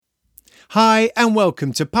Hi and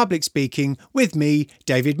welcome to Public Speaking with me,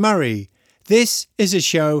 David Murray. This is a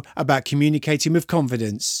show about communicating with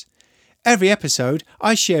confidence. Every episode,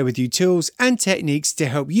 I share with you tools and techniques to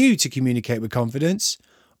help you to communicate with confidence,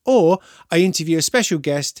 or I interview a special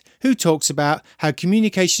guest who talks about how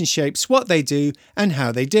communication shapes what they do and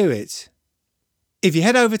how they do it. If you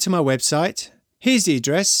head over to my website, here's the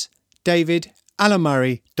address,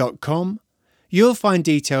 davidalanmurray.com. You'll find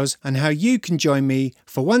details on how you can join me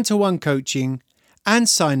for one-to-one coaching and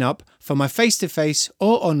sign up for my face-to-face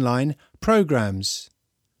or online programs.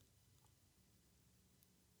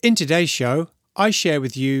 In today's show, I share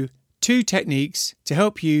with you 2 techniques to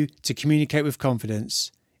help you to communicate with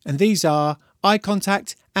confidence, and these are eye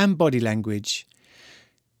contact and body language.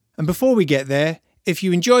 And before we get there, if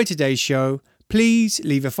you enjoy today's show, please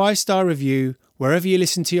leave a 5-star review wherever you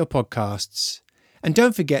listen to your podcasts. And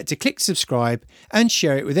don't forget to click subscribe and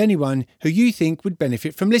share it with anyone who you think would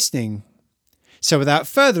benefit from listening. So without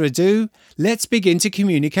further ado, let's begin to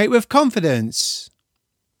communicate with confidence.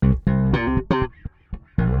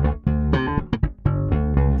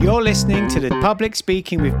 You're listening to the Public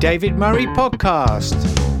Speaking with David Murray podcast.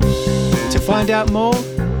 To find out more,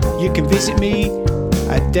 you can visit me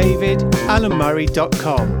at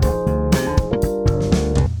davidalanmurray.com.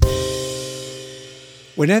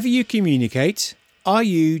 Whenever you communicate, are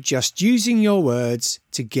you just using your words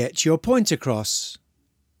to get your point across?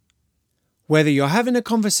 Whether you're having a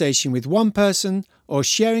conversation with one person or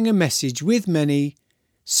sharing a message with many,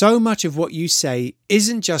 so much of what you say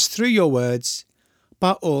isn't just through your words,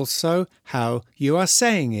 but also how you are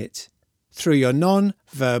saying it, through your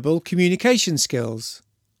non-verbal communication skills,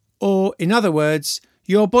 or in other words,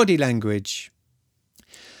 your body language.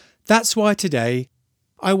 That's why today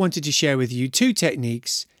I wanted to share with you 2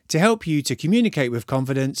 techniques to help you to communicate with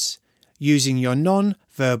confidence using your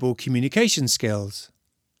non-verbal communication skills.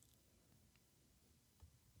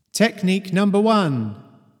 Technique number 1.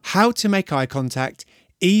 How to make eye contact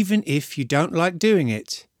even if you don't like doing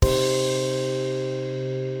it.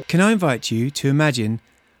 Can I invite you to imagine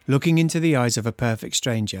looking into the eyes of a perfect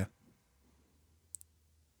stranger?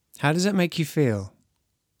 How does that make you feel?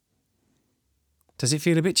 Does it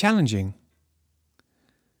feel a bit challenging?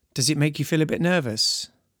 Does it make you feel a bit nervous?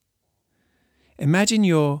 Imagine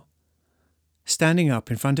you're standing up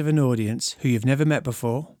in front of an audience who you've never met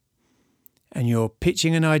before, and you're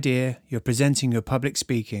pitching an idea, you're presenting your public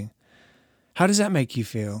speaking. How does that make you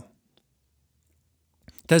feel?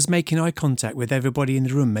 Does making eye contact with everybody in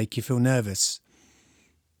the room make you feel nervous?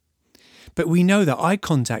 But we know that eye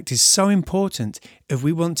contact is so important if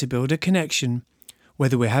we want to build a connection,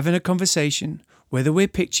 whether we're having a conversation, whether we're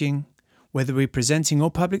pitching, whether we're presenting or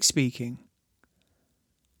public speaking.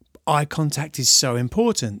 Eye contact is so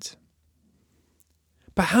important.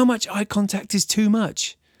 But how much eye contact is too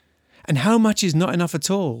much? And how much is not enough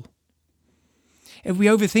at all? If we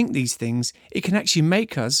overthink these things, it can actually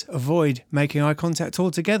make us avoid making eye contact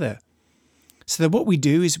altogether. So that what we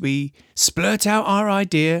do is we splurt out our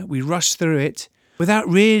idea, we rush through it, without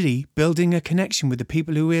really building a connection with the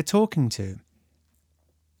people who we're talking to.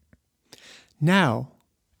 Now,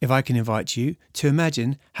 if I can invite you to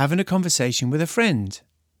imagine having a conversation with a friend,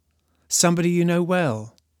 somebody you know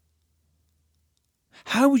well.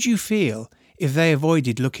 How would you feel if they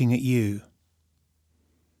avoided looking at you?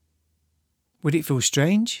 Would it feel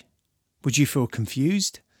strange? Would you feel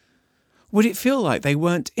confused? Would it feel like they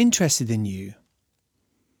weren't interested in you?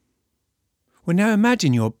 Well, now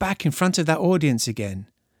imagine you're back in front of that audience again.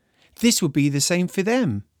 This would be the same for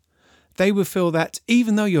them. They would feel that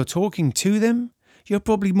even though you're talking to them, you're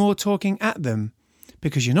probably more talking at them,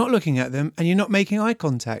 because you're not looking at them and you're not making eye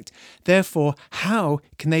contact. Therefore, how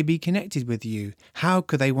can they be connected with you? How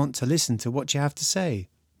could they want to listen to what you have to say?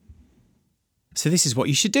 So this is what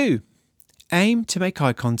you should do. Aim to make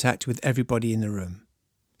eye contact with everybody in the room.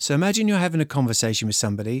 So imagine you're having a conversation with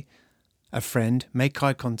somebody, a friend, make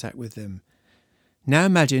eye contact with them. Now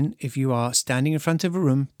imagine if you are standing in front of a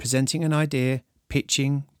room, presenting an idea,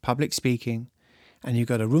 pitching, public speaking, and you've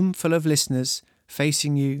got a room full of listeners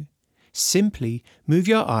facing you. Simply move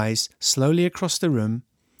your eyes slowly across the room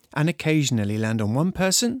and occasionally land on one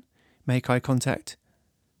person, make eye contact,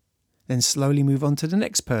 then slowly move on to the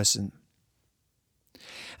next person.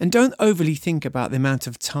 And don't overly think about the amount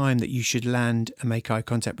of time that you should land and make eye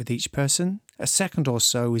contact with each person. A second or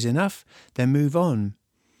so is enough, then move on.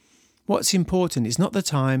 What's important is not the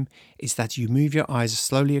time, it's that you move your eyes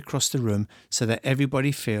slowly across the room so that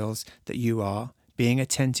everybody feels that you are being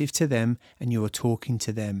attentive to them and you are talking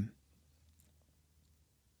to them.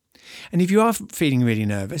 And if you are feeling really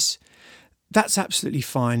nervous, that's absolutely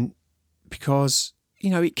fine, because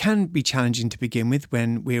it can be challenging to begin with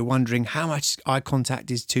when we're wondering how much eye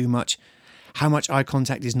contact is too much, how much eye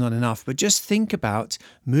contact is not enough. But just think about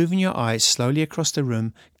moving your eyes slowly across the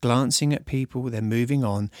room, glancing at people, then moving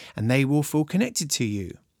on, and they will feel connected to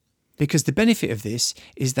you. Because the benefit of this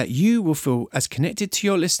is that you will feel as connected to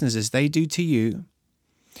your listeners as they do to you.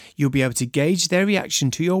 You'll be able to gauge their reaction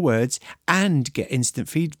to your words and get instant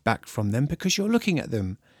feedback from them because you're looking at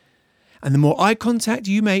them. And the more eye contact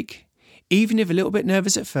you make, even if a little bit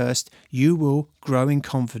nervous at first, you will grow in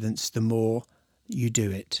confidence the more you do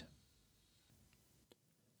it.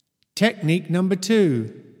 Technique number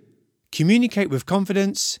 2. Communicate with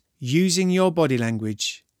confidence using your body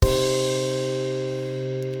language.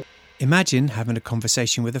 Imagine having a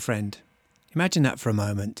conversation with a friend. Imagine that for a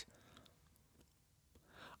moment.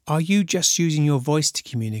 Are you just using your voice to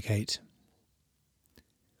communicate?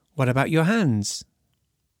 What about your hands?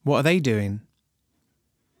 What are they doing?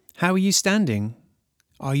 How are you standing?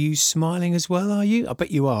 Are you smiling as well, are you? I bet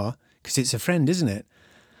you are, because it's a friend, isn't it?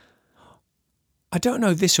 I don't know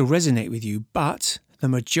if this will resonate with you, but the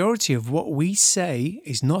majority of what we say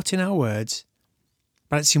is not in our words,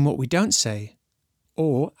 but it's in what we don't say,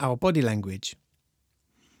 or our body language.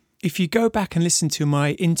 If you go back and listen to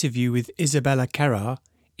my interview with Isabella Carrar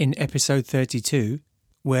in episode 32,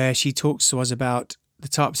 where she talks to us about the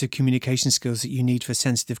types of communication skills that you need for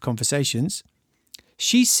sensitive conversations,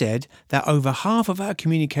 she said that over half of our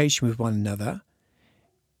communication with one another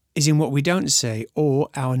is in what we don't say or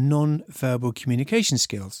our non-verbal communication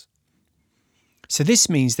skills. So this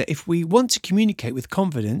means that if we want to communicate with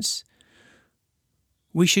confidence,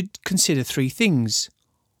 we should consider 3 things.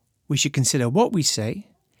 We should consider what we say,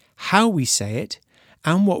 how we say it,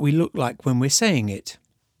 and what we look like when we're saying it.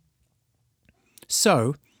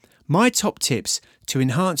 So, my top tips to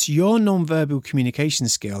enhance your non-verbal communication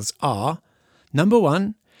skills are: number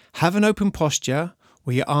 1, have an open posture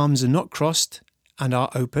where your arms are not crossed and are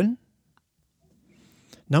open.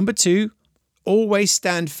 Number 2, always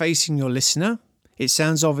stand facing your listener. It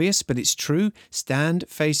sounds obvious, but it's true. Stand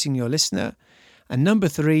facing your listener. And number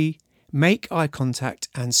 3, make eye contact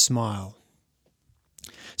and smile.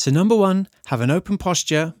 So number 1, have an open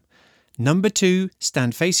posture. Number 2,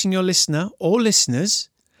 stand facing your listener or listeners.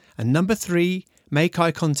 And number 3, make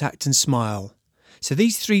eye contact and smile. So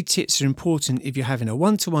these 3 tips are important if you're having a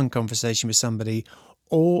one-to-one conversation with somebody,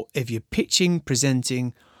 or if you're pitching,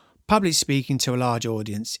 presenting, public speaking to a large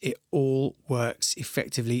audience. It all works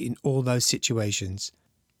effectively in all those situations.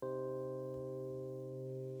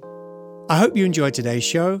 I hope you enjoyed today's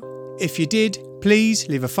show. If you did, please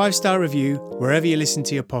leave a 5-star review wherever you listen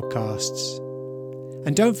to your podcasts.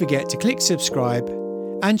 And don't forget to click subscribe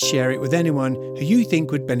and share it with anyone who you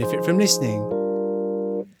think would benefit from listening.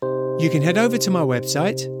 You can head over to my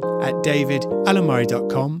website at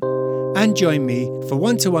davidalamurray.com and join me for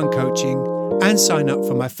one-to-one coaching and sign up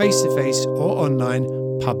for my face-to-face or online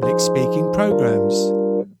public speaking programs.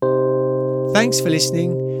 Thanks for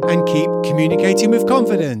listening and keep communicating with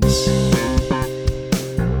confidence.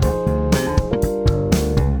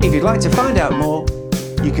 If you'd like to find out more,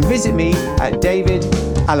 you can visit me at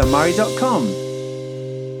davidalamurray.com.